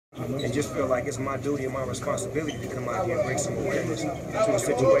and just feel like it's my duty and my responsibility to come out here and bring some awareness to a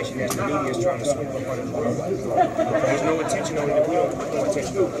situation that the media is trying to sweep up under the rug. There's no attention on it that we don't put no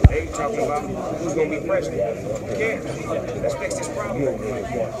attention on it. They talking about who's going to be president. Who cares? Let's fix this problem.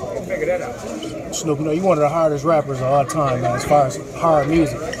 We'll figure that out. Snoop, you know, you're one of the hardest rappers of all time, man, as far as hard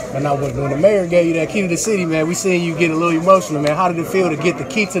music. And now when the mayor gave you that key to the city, man, we seen you get a little emotional, man. How did it feel to get the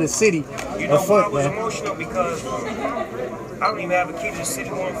key to the city? You know why I was emotional? Because I don't even have a key to the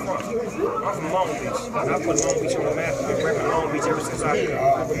city where I'm from. I'm from Long Beach. I put Long Beach on the map. I've been repping Long Beach ever since I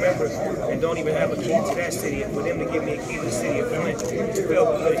remember, and don't even have a key to that city. And for them to give me a key to the city of Flint,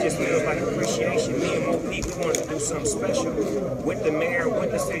 it just feels like appreciation. Me and Mo P, we wanted to do something special with the mayor, with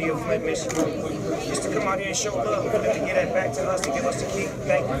the city of Flint, Michigan, just to come out here and show love, for them to get that back to us, to give us the key.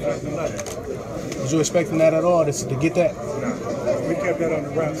 Thank you, Flint. We love it. Was you expecting that at all, to get that? No. We kept that on the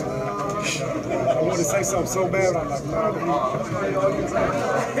wraps, man. I wanted to say something so bad, I'm like, nah.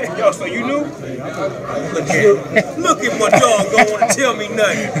 Yo, so you knew? Look at my dog, don't want to tell me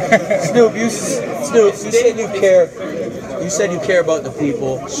nothing. Snoop, you said you care. You said you care about the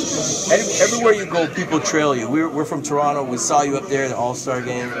people. Everywhere you go, people trail you. We're from Toronto. We saw you up there in the All-Star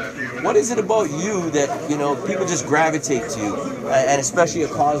game. What is it about you that, you know, people just gravitate to you? And especially a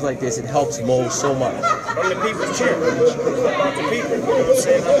cause like this, it helps Mo so much. I'm the people's champ. About the people, you know what I'm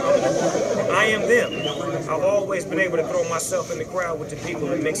saying? I am them. I've always been able to throw myself in the crowd with the people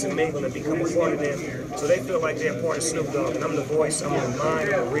and mix and mingle and become a part of them, so they feel like they're part of Snoop Dogg. And I'm the voice, I'm the mind,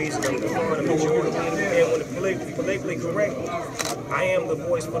 I'm the reason, I'm the fun, I'm the joy. And when it's politically correct, I am the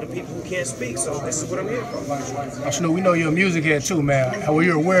voice for the people who can't speak. So this is what I'm here for. Snoop, we know you're a music head too, man. Were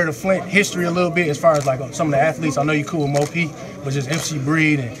you aware of the Flint history a little bit, as far as like some of the athletes? I know you cool with Mo P, but just MC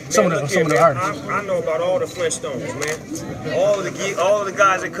Breed and some of the artists. I know about all the Flintstones, man. All of the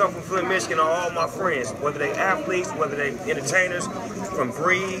guys that come from Flint, Michigan are all my friends. Whether they athletes, whether they entertainers, from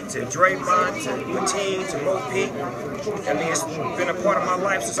Breed to Draymond to Mateen to Mo P. I mean, it's been a part of my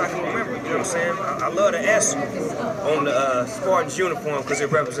life since I can remember. You know what I'm saying? I love the S on the Spartans uniform because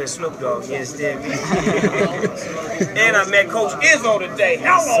it represents Snoop Dogg. You understand me? And I met Coach Izzo today.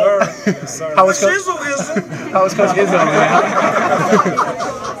 Hello. Yes, sir. How was Coach Izzo? How was Coach Izzo, man?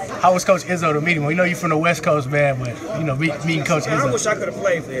 How was Coach Izzo to meet him? We know you're from the West Coast, man, but you know, meeting Coach Izzo. I wish I could have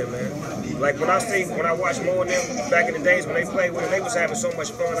played for him, man. Like when I watched Mo and them back in the days when they played with him, they was having so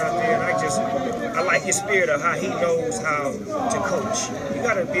much fun out there, and I like his spirit of how he knows how to coach. You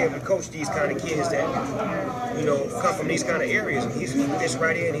gotta be able to coach these kind of kids that, you know, come from these kind of areas, and he fits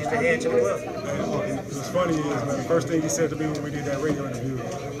right in. He's the head to the left. What's funny is, man, the first thing he said to me when we did that radio interview,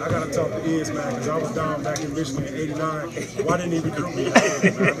 I gotta talk to Iz, man, because I was down back in Michigan in '89. Why didn't he recruit me?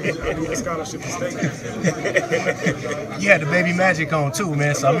 I need a scholarship to state. You had the Baby Magic on too,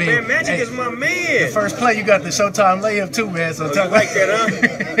 man. So I mean, man, Magic is my man. The first play you got the Showtime layup too, man. So you like that,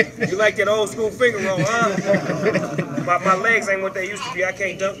 huh? You like that old school finger roll, huh? My legs ain't what they used to be. I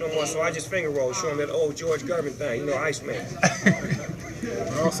can't dunk no more, so I just finger roll. Show them that old George Gervin thing, you know, Iceman.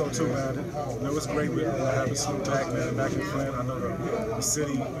 But also too, man, you know, it's great having Snoop back, man, back in Flint. I know the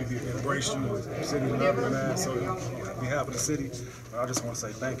city, we embrace you, the city love you, man. So on behalf of the city, I just want to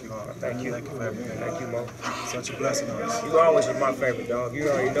say thank you. Thank you. Thank you for everything. Thank you, Mo. Such a blessing on us. You always was my favorite, dog. You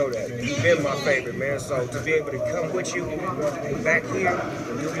already know that. You've been my favorite, man. So to be able to come with you back here,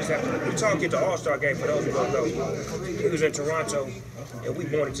 you just have to. We talked at the All-Star game for those who don't know. We was in Toronto, and we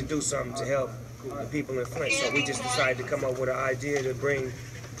wanted to do something to help the people in Flint. So we just decided to come up with an idea to bring,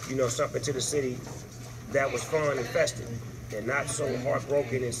 you know, something to the city that was fun and festive, and not so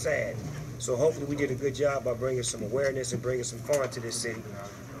heartbroken and sad. So hopefully we did a good job by bringing some awareness and bringing some fun to this city.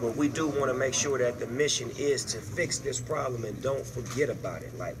 But we do want to make sure that the mission is to fix this problem and don't forget about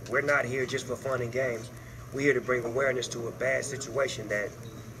it. Like, we're not here just for fun and games. We're here to bring awareness to a bad situation that,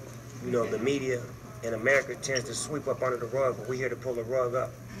 you know, the media in America tends to sweep up under the rug, but we're here to pull the rug up.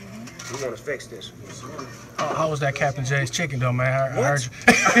 We want to fix this. How was that Captain Jay's chicken though, man? I heard you.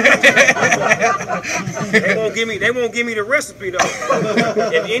 They won't give me the recipe though.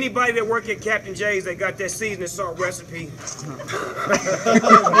 If anybody that work at Captain Jay's, they got that seasoning salt recipe,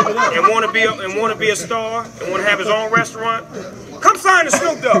 and want to be a star and want to have his own restaurant, come sign the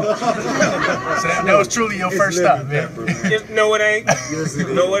Snoop Dogg. So that was truly your first stop, man. No, it ain't.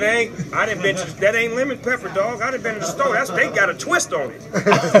 No, it ain't. I done been to, that ain't lemon pepper, dog. I done been to the store. They got a twist on it.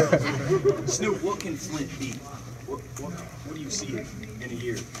 Snoop, what can Flint be? What do you see in a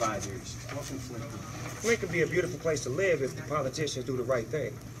year, 5 years? What can Flint be? Flint could be a beautiful place to live if the politicians do the right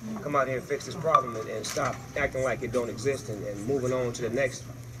thing. Come out here and fix this problem and stop acting like it don't exist and moving on to the next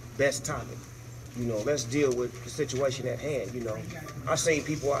best topic. You know, let's deal with the situation at hand, you know. I've seen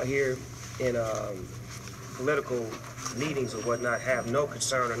people out here in political meetings or whatnot have no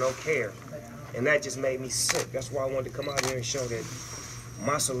concern or no care. And that just made me sick. That's why I wanted to come out here and show that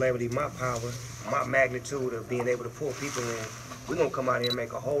my celebrity, my power, my magnitude of being able to pull people in, we're going to come out here and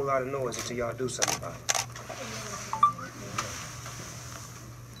make a whole lot of noise until y'all do something about it.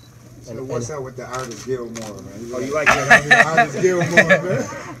 So what's up with the Artist Gilmore, man? Oh, you like that? Artist Gilmore, man.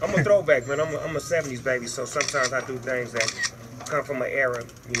 I'm a throwback, man. I'm a 70s baby, so sometimes I do things that come from an era,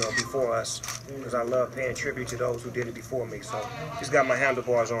 you know, before us, because I love paying tribute to those who did it before me. So just got my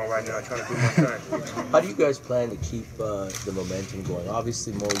handlebars on right now, trying to do my thing. How do you guys plan to keep the momentum going?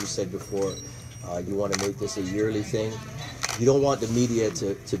 Obviously, Mo, you said before, you want to make this a yearly thing. You don't want the media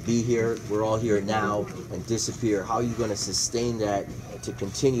to be here. We're all here now and disappear. How are you going to sustain that, to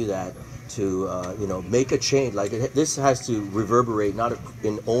continue that, to you know, make a change? Like this has to reverberate not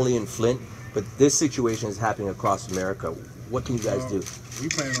only in Flint, but this situation is happening across America. What can you guys do? We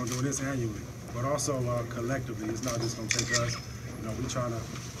plan on doing this annually, but also collectively. It's not just going to take us. You know, we're trying to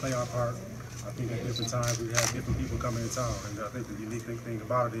play our part. I think at different times we have different people coming in town, and I think the unique thing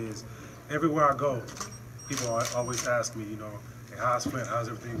about it is, everywhere I go, people always ask me, you know, hey, how's Flint? How's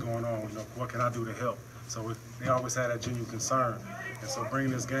everything going on? You know, what can I do to help? So they always had that genuine concern. And so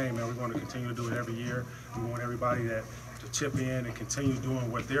bringing this game, man, we're going to continue to do it every year. We want everybody to chip in and continue doing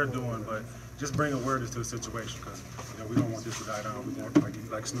what they're doing, but just bring awareness to the situation, because you know, we don't want this to die down. We want,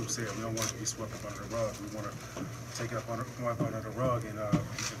 like Snoop said, we don't want it to be swept up under the rug. We want to take it up under the rug and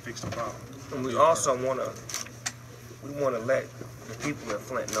fix the problem. And we also want to let the people in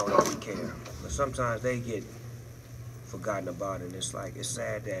Flint know that we care. But sometimes they get forgotten about it, and it's like, it's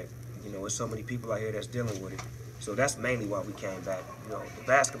sad that, you know, there's so many people out here that's dealing with it. So that's mainly why we came back. You know, the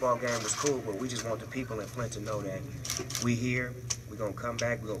basketball game was cool, but we just want the people in Flint to know that we here, we're gonna come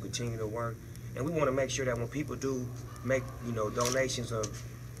back, we're gonna continue to work, and we want to make sure that when people do make, you know, donations,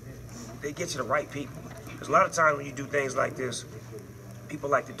 they get to the right people. Because a lot of times when you do things like this, people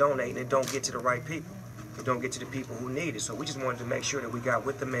like to donate and it don't get to the right people. It don't get to the people who need it. So we just wanted to make sure that we got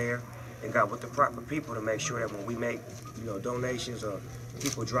with the mayor and got with the proper people to make sure that when we make, you know, donations or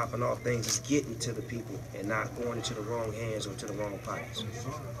people dropping off things, it's getting to the people and not going into the wrong hands or to the wrong pockets.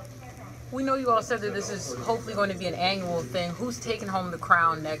 We know you all said that this is hopefully going to be an annual thing. Who's taking home the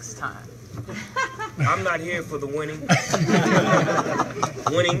crown next time? I'm not here for the winning.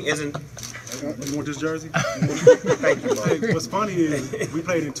 Winning isn't... You want this jersey? Thank you, Mark. Hey, what's funny is we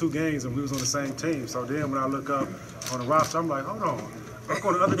played in 2 games and we was on the same team. So then when I look up on the roster, I'm like, hold on. I'm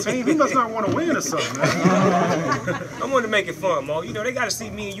on the other team. He must not want to win or something, man. I wanted to make it fun, Mo. You know, they got to see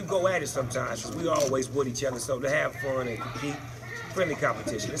me and you go at it sometimes, because we always with each other. So to have fun and compete, friendly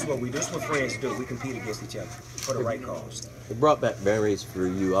competition. This is what we do. This is what friends do. We compete against each other for the right cause. It brought back memories for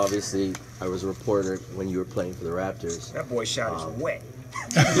you. Obviously, I was a reporter when you were playing for the Raptors. That boy shot is wet.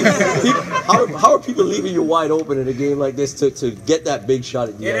 How are people leaving you wide open in a game like this to get that big shot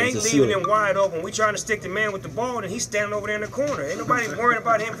at the end? It ain't leaving him wide open. We trying to stick the man with the ball, and he's standing over there in the corner. Ain't nobody worrying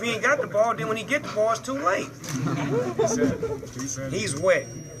about him if he ain't got the ball. Then when he get the ball, it's too late. He's wet.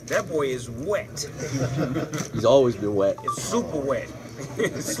 That boy is wet. He's always been wet. It's super wet.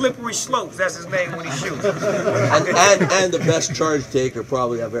 Slippery slopes, that's his name when he shoots. And the best charge taker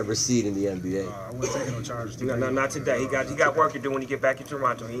probably I've ever seen in the NBA. I wasn't taking no charges today. No, not today. He got work to do when he get back in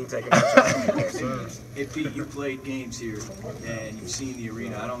Toronto. He ain't taking no charges. Hey, Pete, you played games here, and you've seen the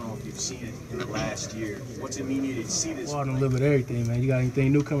arena. I don't know if you've seen it in the last year. What's it mean to see this? Well, I don't live with everything, man. You got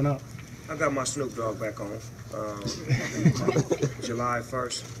anything new coming up? I got my Snoop Dogg back on. July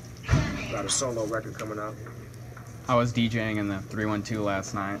 1st. Got a solo record coming out. I was DJing in the 312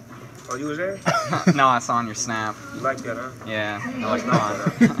 last night. Oh, you was there? No, I saw on your snap. You like that, huh? Yeah, I like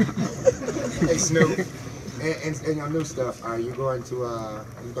that. Hey, Snoop, and your new stuff, are you going to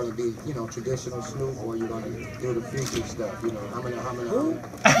be, you know, traditional Snoop, or are you going to do the future stuff? You know, how many, you know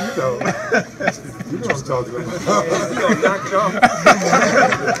what I'm talking about. You gonna knock it off?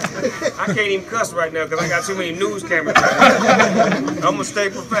 I can't even cuss right now because I got too many news cameras. I'm gonna stay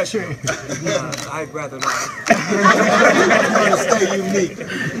professional. I'd rather not. I'm going to stay unique.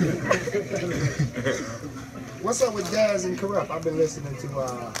 What's up with Daz and Corrupt? I've been listening to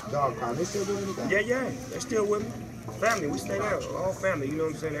Dog Pound. They still doing anything? Yeah, they're still with me. Family, we stay there, all family. You know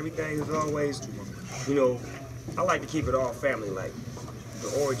what I'm saying? Everything is always, you know, I like to keep it all family, like the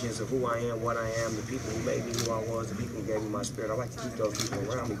origins of who I am, what I am, the people who made me who I was, the people who gave me my spirit. I like to keep those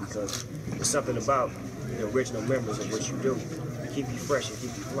people around me because there's something about the original members of what you do to keep you fresh and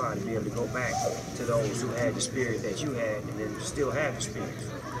keep you fly, to be able to go back to those who had the spirit that you had and then still have the spirit.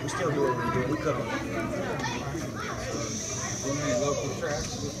 We still do what we do. We cook them. Any local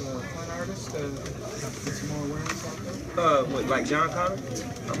tracks with Flint artists to get some more awareness out there? What, like John Connor?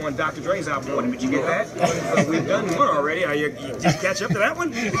 I'm on Dr. Dre's album. What, did you get that? We've done one already. Are you just catch up to that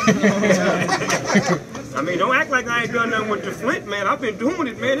one? I mean, don't act like I ain't done nothing with the Flint, man. I've been doing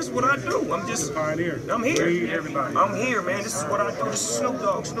it, man. This is what I do. I'm just pioneer. I'm here. Everybody. I'm here, man. This is what I do. This is Snoop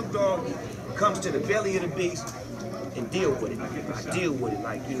Dogg. Snoop Dogg comes to the belly of the beast and deal with it. I deal with it,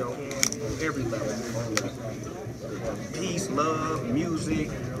 like, you know, on every level. Peace, love, music,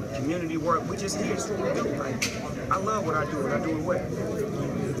 community work. We just here. That's what we do. Like, I love what I do, and I do it well.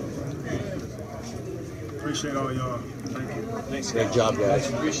 Appreciate all y'all. Thank you. Thanks. Great job, guys.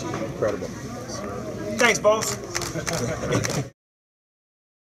 Incredible. Thanks, boss.